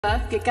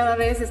que cada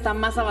vez está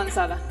más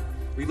avanzada.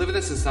 We live in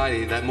a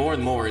society that more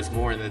and more is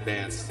more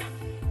advanced.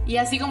 Y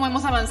así como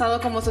hemos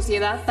avanzado como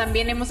sociedad,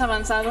 también hemos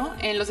avanzado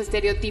en los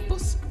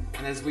estereotipos.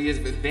 And as we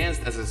have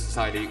advanced as a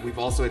society, we've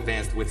also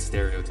advanced with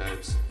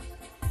stereotypes.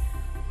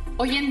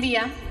 Hoy en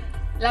día,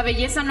 la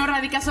belleza no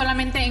radica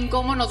solamente en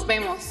cómo nos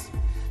vemos.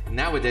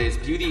 Nowadays,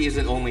 beauty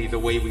isn't only the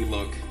way we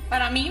look.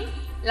 Para mí,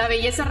 la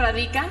belleza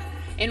radica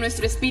en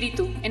nuestro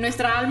espíritu, en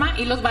nuestra alma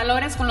y los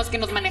valores con los que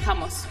nos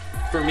manejamos.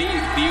 For me,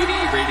 beauty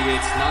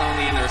radiates not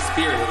only in our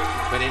spirit,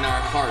 but in our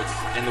hearts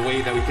and the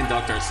way that we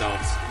conduct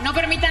ourselves. No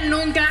permitan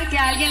nunca que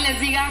alguien les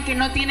diga que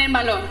no tienen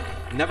valor.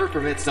 Never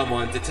permit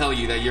someone to tell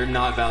you that you're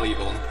not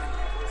valuable.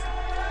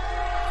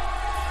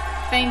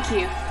 Thank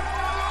you.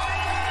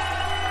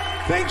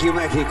 Thank you,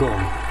 Mexico.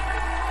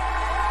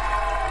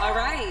 All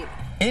right.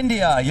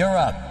 India, you're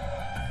up.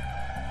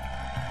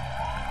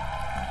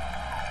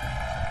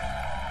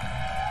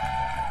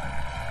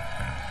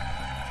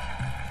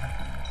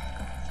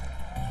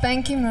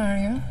 Thank you,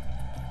 Mario.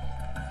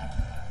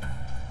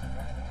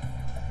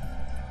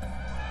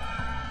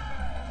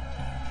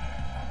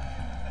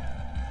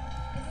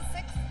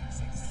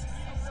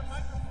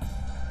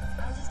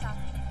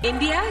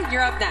 India,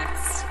 you're up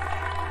next.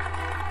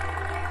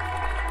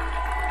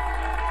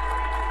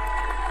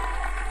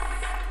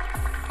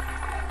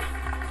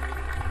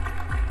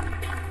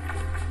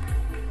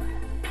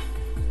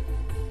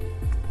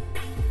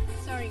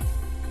 Sorry.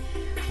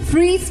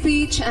 Free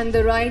speech and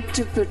the right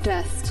to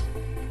protest.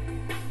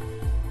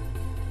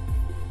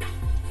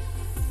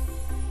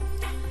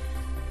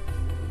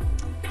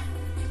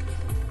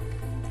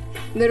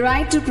 The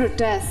right to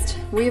protest.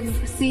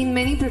 We've seen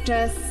many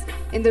protests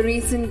in the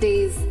recent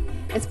days.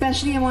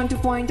 Especially I want to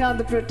point out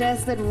the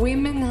protests that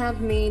women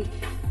have made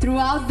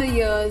throughout the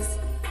years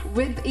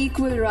with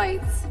equal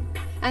rights.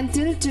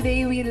 Until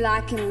today we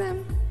lack in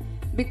them.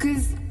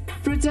 Because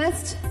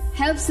protest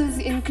helps us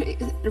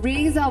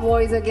raise our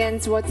voice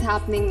against what's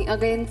happening,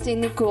 against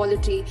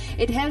inequality.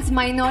 It helps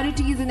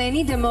minorities in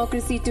any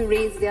democracy to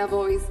raise their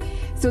voice.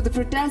 So the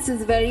protest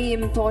is very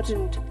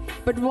important.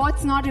 But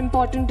what's not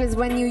important is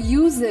when you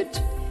use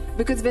it,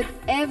 because with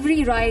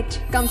every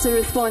right comes a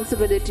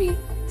responsibility.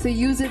 So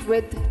use it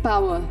with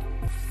power.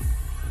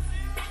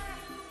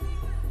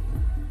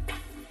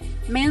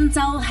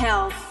 Mental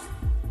health.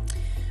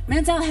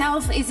 Mental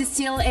health is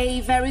still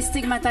a very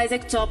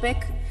stigmatized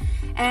topic,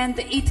 and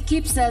it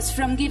keeps us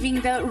from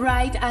giving the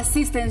right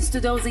assistance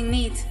to those in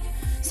need.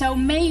 So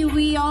may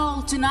we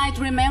all tonight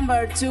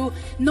remember to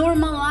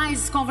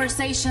normalize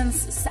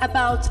conversations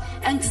about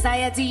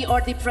anxiety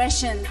or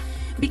depression,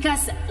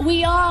 because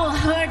we all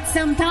hurt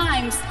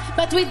sometimes,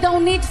 but we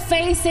don't need to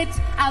face it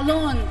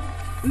alone.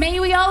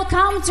 May we all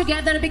come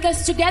together,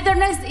 because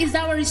togetherness is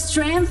our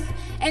strength,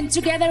 and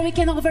together we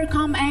can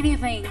overcome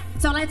anything.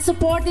 So let's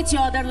support each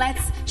other,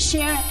 let's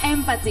share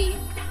empathy.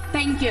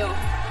 Thank you.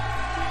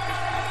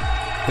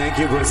 Thank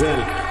you,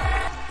 Brazil.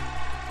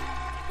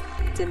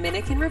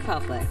 Dominican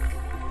Republic.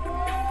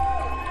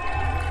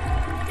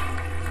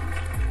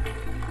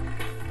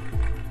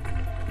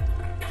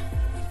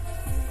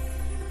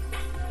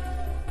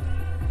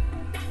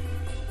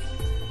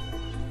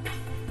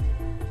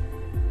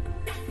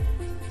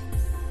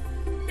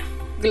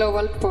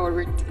 Global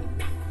poverty.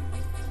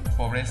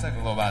 Pobreza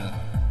global.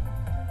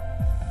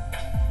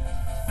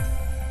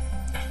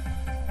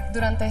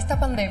 Durante esta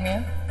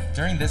pandemia,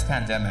 During this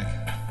pandemic,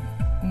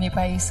 mi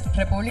país,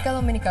 República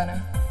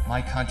Dominicana,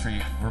 my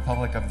country,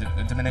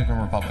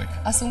 Dominican Republic,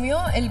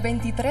 asumió el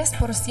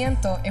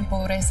 23% en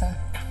pobreza.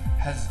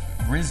 has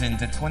risen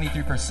to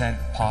 23%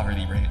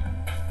 poverty rate.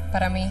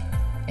 Para mí,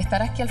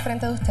 estar aquí al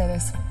frente de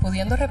ustedes,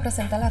 pudiendo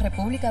representar a la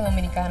República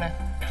Dominicana,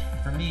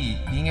 For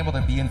me, being able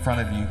to be in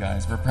front of you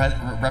guys,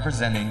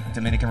 representing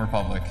Dominican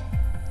Republic,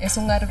 es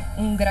un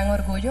gran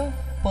orgullo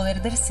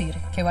poder decir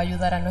que va a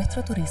ayudar a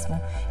nuestro turismo,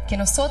 que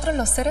nosotros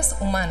los seres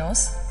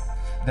humanos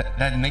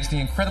that makes me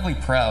incredibly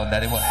proud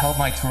that it will help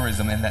my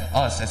tourism and that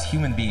us as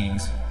human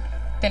beings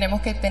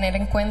tenemos que tener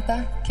en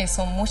cuenta que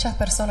son muchas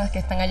personas que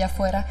están allá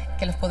afuera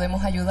que los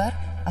podemos ayudar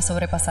a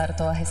sobrepasar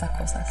todas esas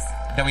cosas.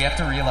 that we have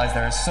to realize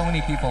there are so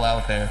many people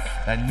out there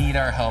that need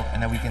our help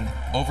and that we can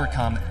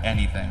overcome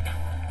anything.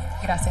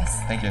 Gracias.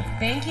 Thank you.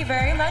 Thank you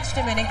very much,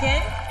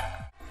 Dominican.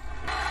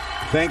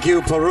 Thank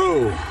you,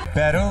 Peru.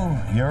 Peru,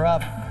 you're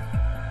up.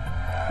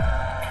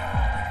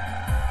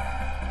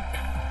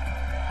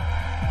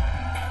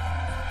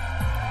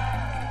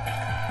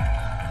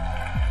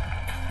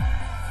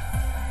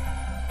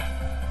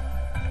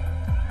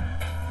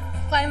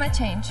 Climate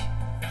change.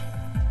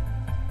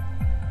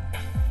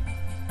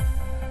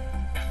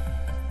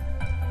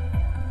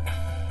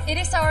 It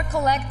is our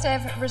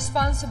collective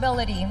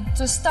responsibility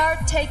to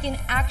start taking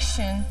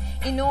action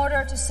in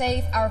order to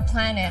save our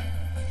planet.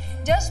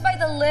 Just by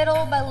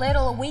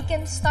little, we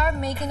can start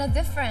making a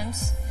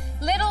difference.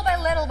 Little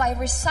by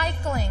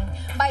recycling,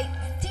 by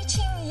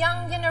teaching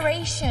young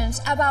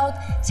generations about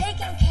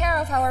taking care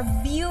of our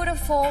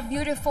beautiful,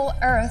 beautiful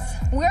earth.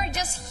 We're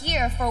just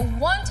here for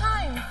one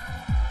time.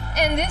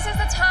 And this is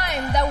the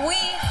time that we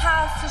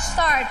have to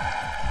start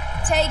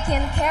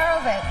taking care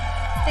of it.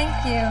 Thank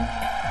you.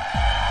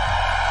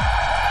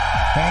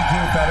 Thank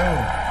you, Peru.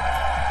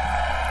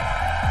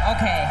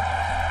 Okay.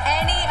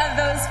 Any of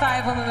those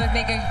 5 women would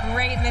make a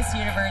great Miss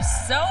Universe.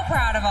 So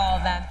proud of all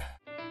of them.